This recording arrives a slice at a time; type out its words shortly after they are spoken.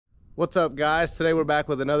What's up, guys? Today we're back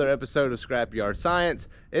with another episode of Scrapyard Science.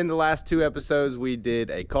 In the last two episodes we did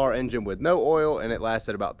a car engine with no oil and it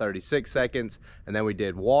lasted about 36 seconds, and then we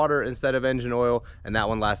did water instead of engine oil and that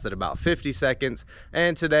one lasted about 50 seconds.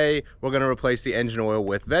 And today we're going to replace the engine oil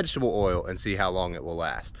with vegetable oil and see how long it will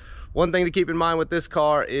last. One thing to keep in mind with this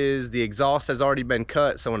car is the exhaust has already been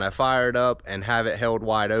cut, so when I fire it up and have it held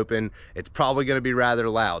wide open, it's probably going to be rather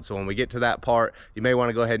loud. So when we get to that part, you may want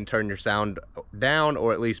to go ahead and turn your sound down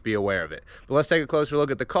or at least be aware of it. But let's take a closer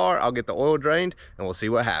look at the car. I'll get the oil drained and we'll see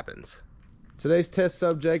what happens. Today's test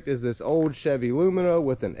subject is this old Chevy Lumina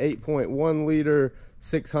with an 8.1 liter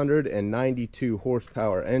 692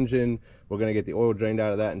 horsepower engine. We're going to get the oil drained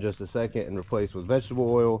out of that in just a second and replaced with vegetable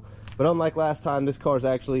oil. But unlike last time, this car is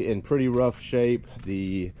actually in pretty rough shape.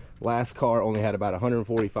 The last car only had about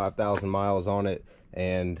 145,000 miles on it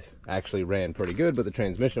and actually ran pretty good, but the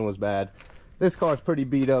transmission was bad. This car is pretty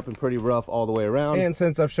beat up and pretty rough all the way around. And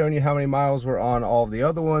since I've shown you how many miles were on all of the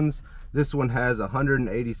other ones, this one has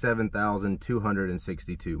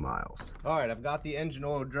 187,262 miles. All right, I've got the engine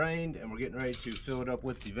oil drained and we're getting ready to fill it up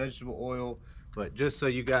with the vegetable oil. But just so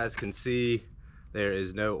you guys can see, there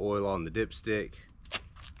is no oil on the dipstick.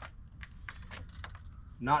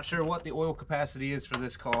 Not sure what the oil capacity is for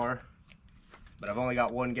this car, but I've only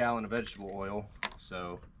got 1 gallon of vegetable oil,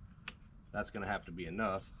 so that's gonna have to be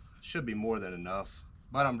enough. Should be more than enough,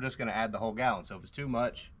 but I'm just gonna add the whole gallon, so if it's too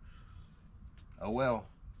much, oh well.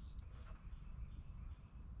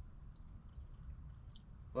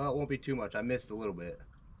 Well, it won't be too much. I missed a little bit.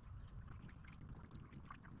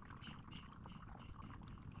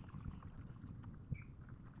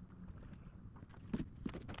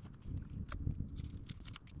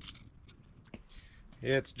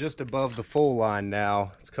 Yeah, it's just above the full line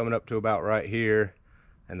now. It's coming up to about right here,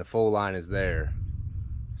 and the full line is there.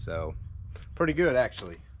 So, pretty good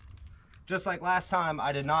actually. Just like last time,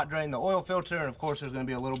 I did not drain the oil filter, and of course there's going to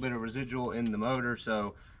be a little bit of residual in the motor,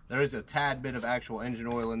 so there is a tad bit of actual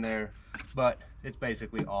engine oil in there, but it's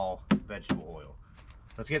basically all vegetable oil.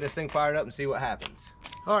 Let's get this thing fired up and see what happens.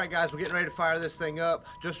 All right, guys, we're getting ready to fire this thing up.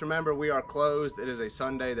 Just remember, we are closed. It is a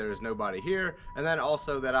Sunday. There is nobody here. And then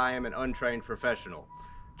also that I am an untrained professional.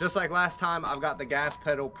 Just like last time, I've got the gas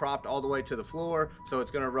pedal propped all the way to the floor, so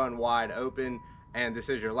it's going to run wide open. And this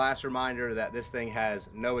is your last reminder that this thing has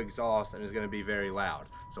no exhaust and is going to be very loud.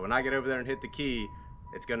 So when I get over there and hit the key,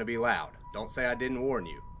 it's going to be loud. Don't say I didn't warn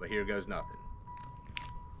you, but here goes nothing.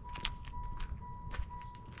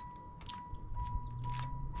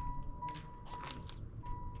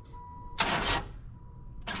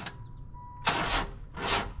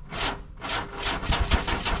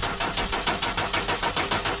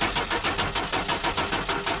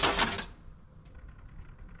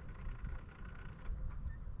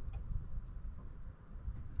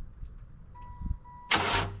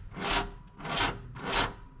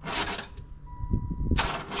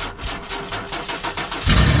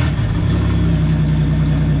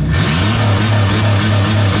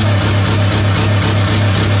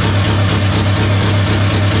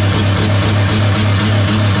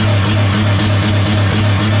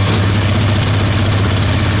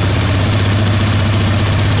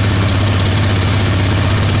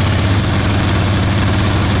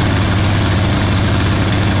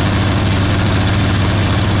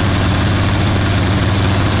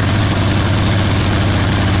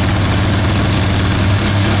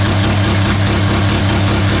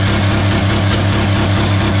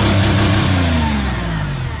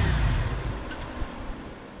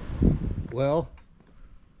 Well,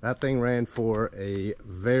 that thing ran for a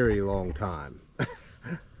very long time.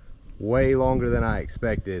 Way longer than I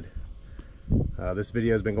expected. This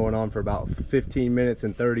video has been going on for about 15 minutes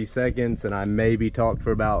and 30 seconds, and I maybe talked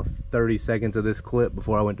for about 30 seconds of this clip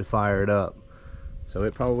before I went to fire it up. So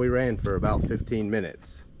it probably ran for about 15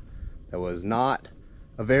 minutes. That was not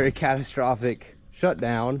a very catastrophic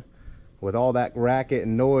shutdown. With all that racket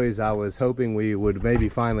and noise, I was hoping we would maybe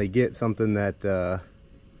finally get something that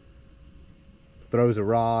throws a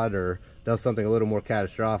rod or does something a little more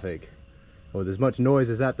catastrophic. With as much noise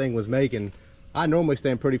as that thing was making, I normally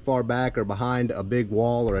stand pretty far back or behind a big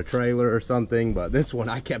wall or a trailer or something, but this one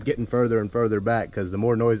I kept getting further and further back because the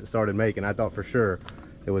more noise it started making, I thought for sure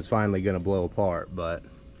it was finally going to blow apart, but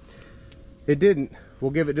it didn't.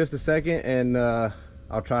 We'll give it just a second and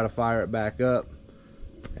I'll try to fire it back up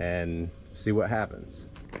and see what happens.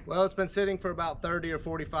 Well, it's been sitting for about 30 or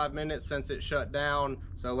 45 minutes since it shut down,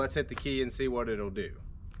 so let's hit the key and see what it'll do.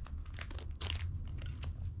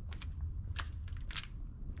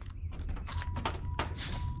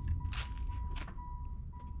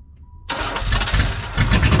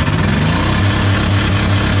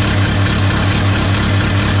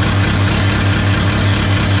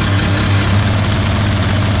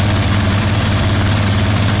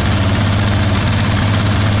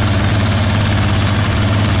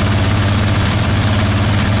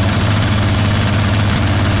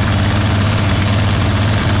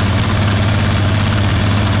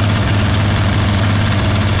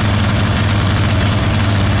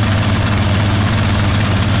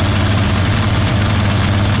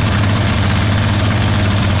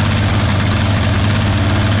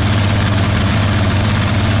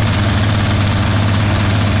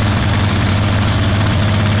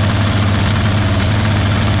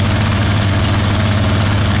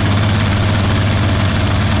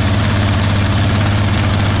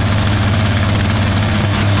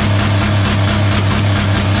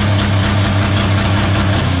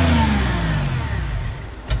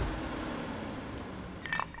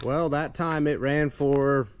 that time it ran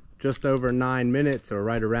for just over 9 minutes, or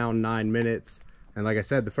right around 9 minutes. And like I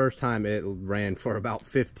said, the first time it ran for about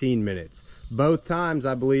 15 minutes. Both times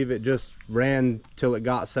I believe it just ran till it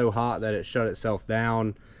got so hot that it shut itself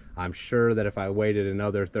down. I'm sure that if I waited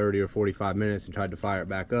another 30 or 45 minutes and tried to fire it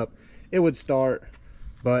back up, it would start.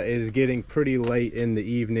 But it is getting pretty late in the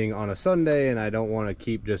evening on a Sunday, and I don't want to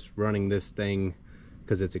keep just running this thing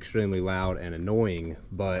because it's extremely loud and annoying.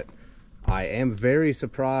 But I am very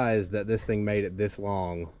surprised that this thing made it this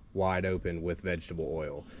long wide open with vegetable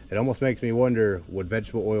oil. It almost makes me wonder, would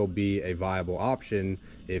vegetable oil be a viable option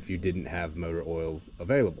if you didn't have motor oil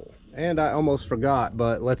available? And I almost forgot,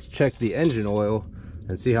 but let's check the engine oil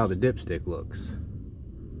and see how the dipstick looks.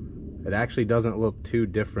 It actually doesn't look too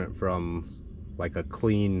different from like a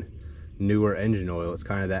clean, newer engine oil. It's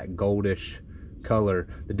kind of that goldish color.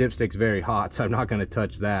 The dipstick's very hot, so I'm not going to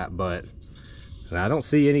touch that, but I don't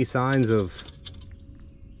see any signs of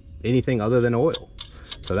anything other than oil,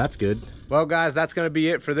 so that's good. Well guys, that's going to be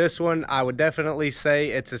it for this one. I would definitely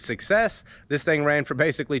say it's a success. This thing ran for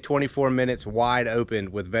basically 24 minutes wide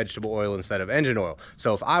open with vegetable oil instead of engine oil.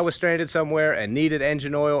 So if I was stranded somewhere and needed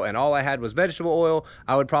engine oil and all I had was vegetable oil,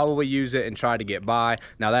 I would probably use it and try to get by.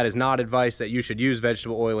 Now that is not advice that you should use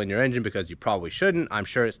vegetable oil in your engine, because you probably shouldn't. I'm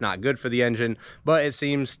sure it's not good for the engine, but it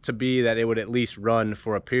seems to be that it would at least run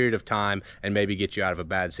for a period of time and maybe get you out of a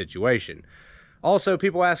bad situation. Also,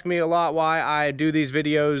 people ask me a lot why I do these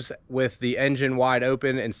videos with the engine wide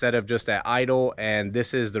open instead of just at idle, and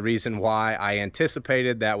this is the reason why. I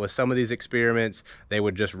anticipated that with some of these experiments, they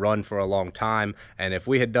would just run for a long time, and if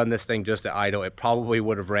we had done this thing just at idle, it probably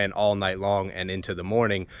would have ran all night long and into the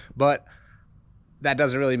morning, but that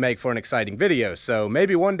doesn't really make for an exciting video. So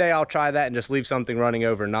maybe one day I'll try that and just leave something running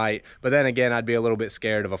overnight, but then again, I'd be a little bit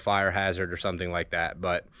scared of a fire hazard or something like that.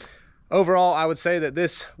 But overall, I would say that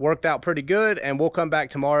this worked out pretty good, and we'll come back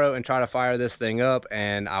tomorrow and try to fire this thing up,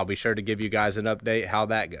 and I'll be sure to give you guys an update how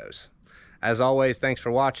that goes. As always, thanks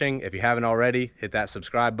for watching. If you haven't already, hit that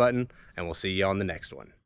subscribe button, and we'll see you on the next one.